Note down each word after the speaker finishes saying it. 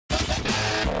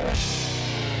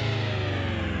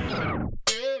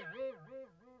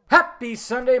Happy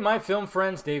Sunday, my film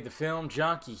friends. Dave the Film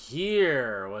Junkie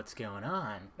here. What's going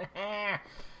on?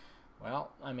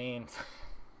 Well, I mean,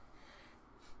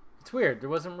 it's weird. There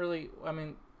wasn't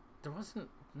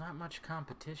not much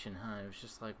competition, huh? It was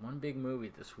just like one big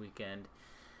movie this weekend.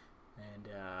 And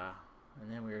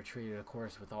then we were treated, of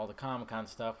course, with all the Comic-Con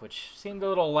stuff, which seemed a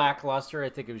little lackluster. I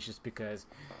think it was just because,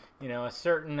 a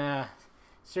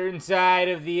certain side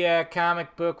of the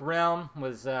comic book realm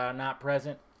was not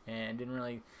present and didn't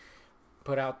really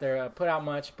put out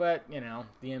much, but the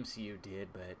MCU did.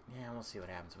 But yeah, we'll see what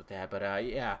happens with that. But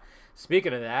yeah,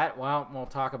 speaking of that, well, we'll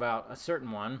talk about a certain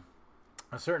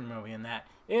movie in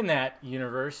that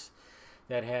universe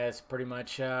that has pretty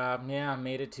much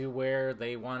made it to where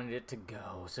they wanted it to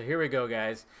go. So here we go,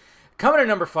 guys. Coming at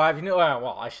number 5,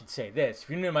 I should say this. If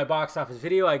you're new to my box office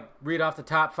video, I read off the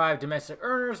top 5 domestic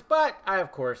earners, but I,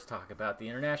 of course, talk about the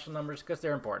international numbers because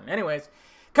they're important. Anyways,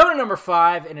 coming at number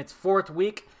 5 in its 4th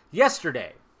week,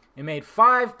 yesterday, it made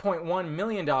 $5.1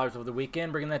 million over the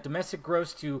weekend, bringing that domestic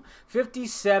gross to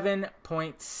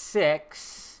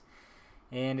 $57.6.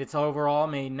 And it's overall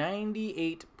made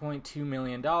 $98.2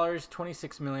 million,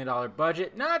 $26 million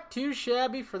budget. Not too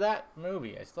shabby for that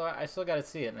movie. I still got to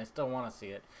see it, and I still want to see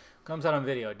it. Comes out on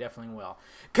video, definitely will.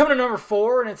 Coming to number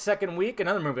 4 in its 2nd week,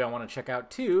 another movie I want to check out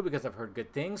too because I've heard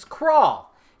good things.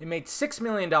 Crawl. It made $6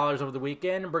 million over the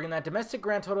weekend, bringing that domestic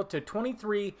grand total to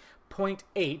 $23.8.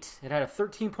 It had a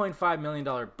 $13.5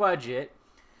 million budget.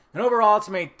 And overall, it's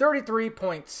made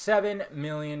 $33.7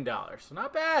 million. So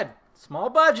not bad.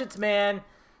 Small budgets, man.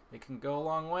 They can go a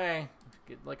long way.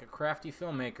 Get like a crafty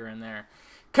filmmaker in there.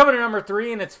 Coming to number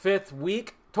 3 in its 5th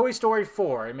week, Toy Story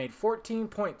 4. It made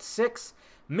 $14.6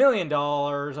 million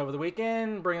over the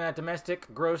weekend, bringing that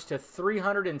domestic gross to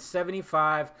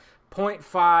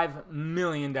 $375.5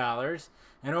 million.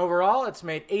 And overall, it's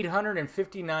made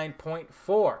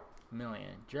 $859.4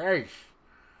 million. Jeez.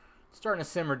 Starting to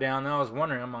simmer down. I was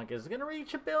wondering, I'm like, is it going to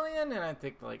reach $1 billion? And I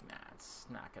think, nah, it's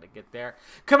not going to get there.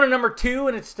 Coming to number 2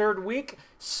 in its 3rd week,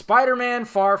 Spider-Man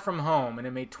Far From Home. And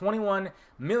it made $21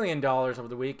 million over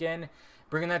the weekend,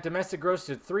 bringing that domestic gross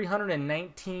to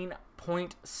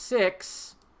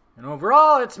 $319.6. And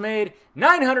overall, it's made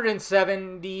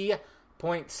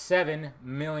 $970.7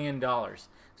 million.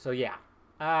 So, yeah.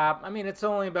 It's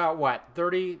only about, a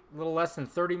little less than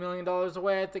 $30 million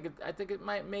away. I think it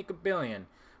might make $1 billion.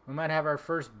 We might have our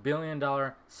first $1 billion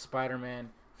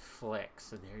Spider-Man flick.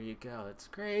 So there you go. It's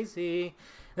crazy. And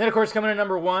then, of course, coming to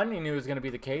number 1, you knew it was going to be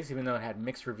the case, even though it had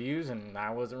mixed reviews, and I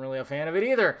wasn't really a fan of it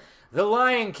either. The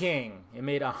Lion King. It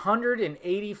made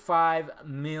 $185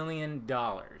 million.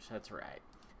 That's right.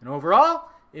 And overall,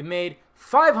 it made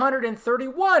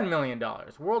 $531 million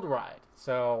worldwide.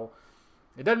 So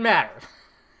it doesn't matter.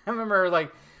 I remember,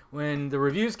 when the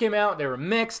reviews came out, they were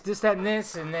mixed, this, that, and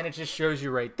this, and then it just shows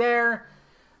you right there.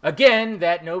 Again,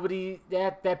 that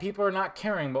people are not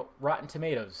caring what Rotten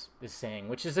Tomatoes is saying,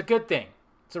 which is a good thing.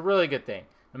 It's a really good thing.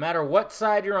 No matter what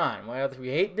side you're on, whether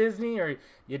you hate Disney or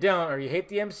you don't, or you hate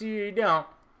the MCU or you don't,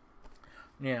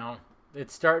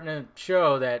 it's starting to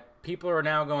show that people are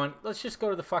now going, let's just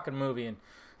go to the fucking movie and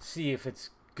see if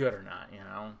it's good or not,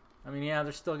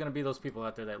 there's still going to be those people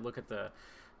out there that look at that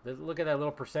little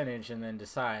percentage and then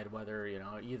decide whether,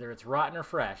 either it's rotten or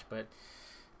fresh. But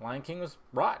Lion King was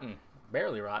rotten.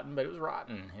 Barely rotten, but it was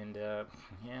rotten. And,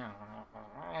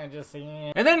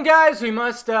 And then, guys, we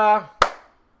must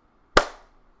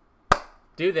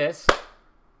do this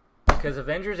because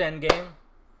Avengers Endgame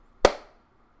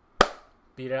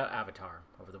beat out Avatar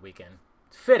over the weekend.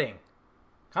 It's fitting.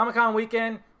 Comic-Con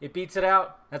weekend, it beats it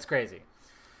out. That's crazy.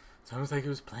 It's almost like it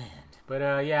was planned. But,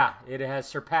 it has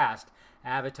surpassed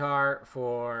Avatar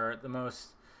for the most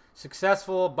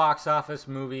successful box office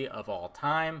movie of all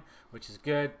time, which is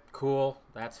good, cool,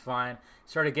 that's fine.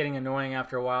 Started getting annoying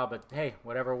after a while, but hey,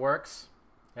 whatever works,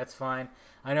 that's fine.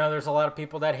 I know there's a lot of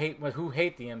people that hate the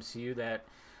MCU that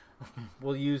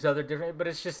will use other different, but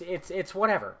it's just, it's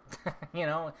whatever.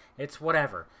 It's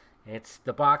whatever. It's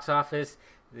the box office.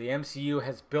 The MCU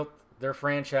has built their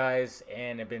franchise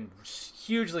and have been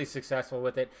hugely successful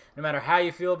with it. No matter how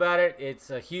you feel about it, it's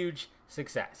a huge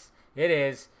success. It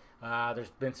is. There's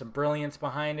been some brilliance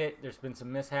behind it. There's been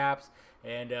some mishaps.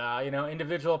 And,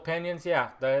 individual opinions,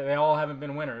 they all haven't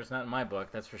been winners. Not in my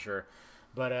book, that's for sure.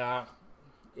 But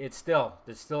it's still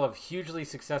a hugely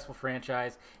successful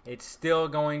franchise. It's still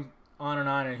going on.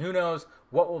 And who knows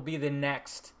what will be the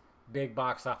next big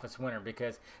box office winner,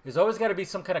 because there's always got to be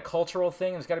some kind of cultural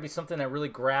thing. There's got to be something that really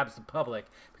grabs the public,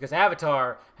 because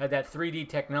Avatar had that 3D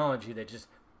technology that just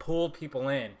pulled people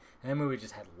in. And that movie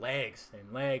just had legs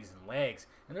and legs and legs.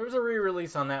 And there was a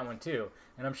re-release on that one too.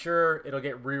 And I'm sure it'll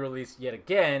get re-released yet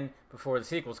again before the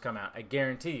sequels come out. I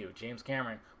guarantee you, James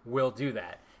Cameron will do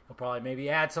that. He'll probably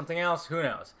maybe add something else. Who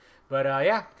knows? But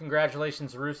yeah,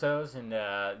 congratulations, Russos and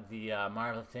the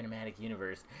Marvel Cinematic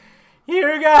Universe.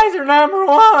 You guys are number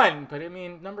one. But I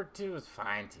mean, number two is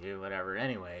fine too. Whatever.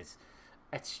 Anyways.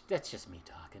 That's just me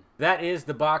talking. That is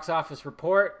the box office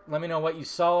report. Let me know what you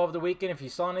saw over the weekend, if you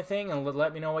saw anything, and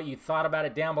let me know what you thought about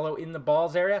it down below in the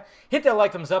balls area. Hit that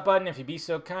like, thumbs up button if you'd be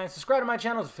so kind. Subscribe to my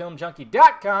channel at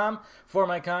filmjunkie.com for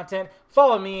my content.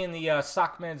 Follow me in the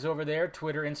sock meds over there,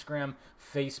 Twitter, Instagram,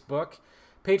 Facebook.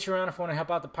 Patreon if you want to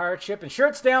help out the pirate ship. And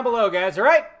shirts down below, guys, all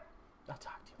right? I'll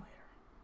talk.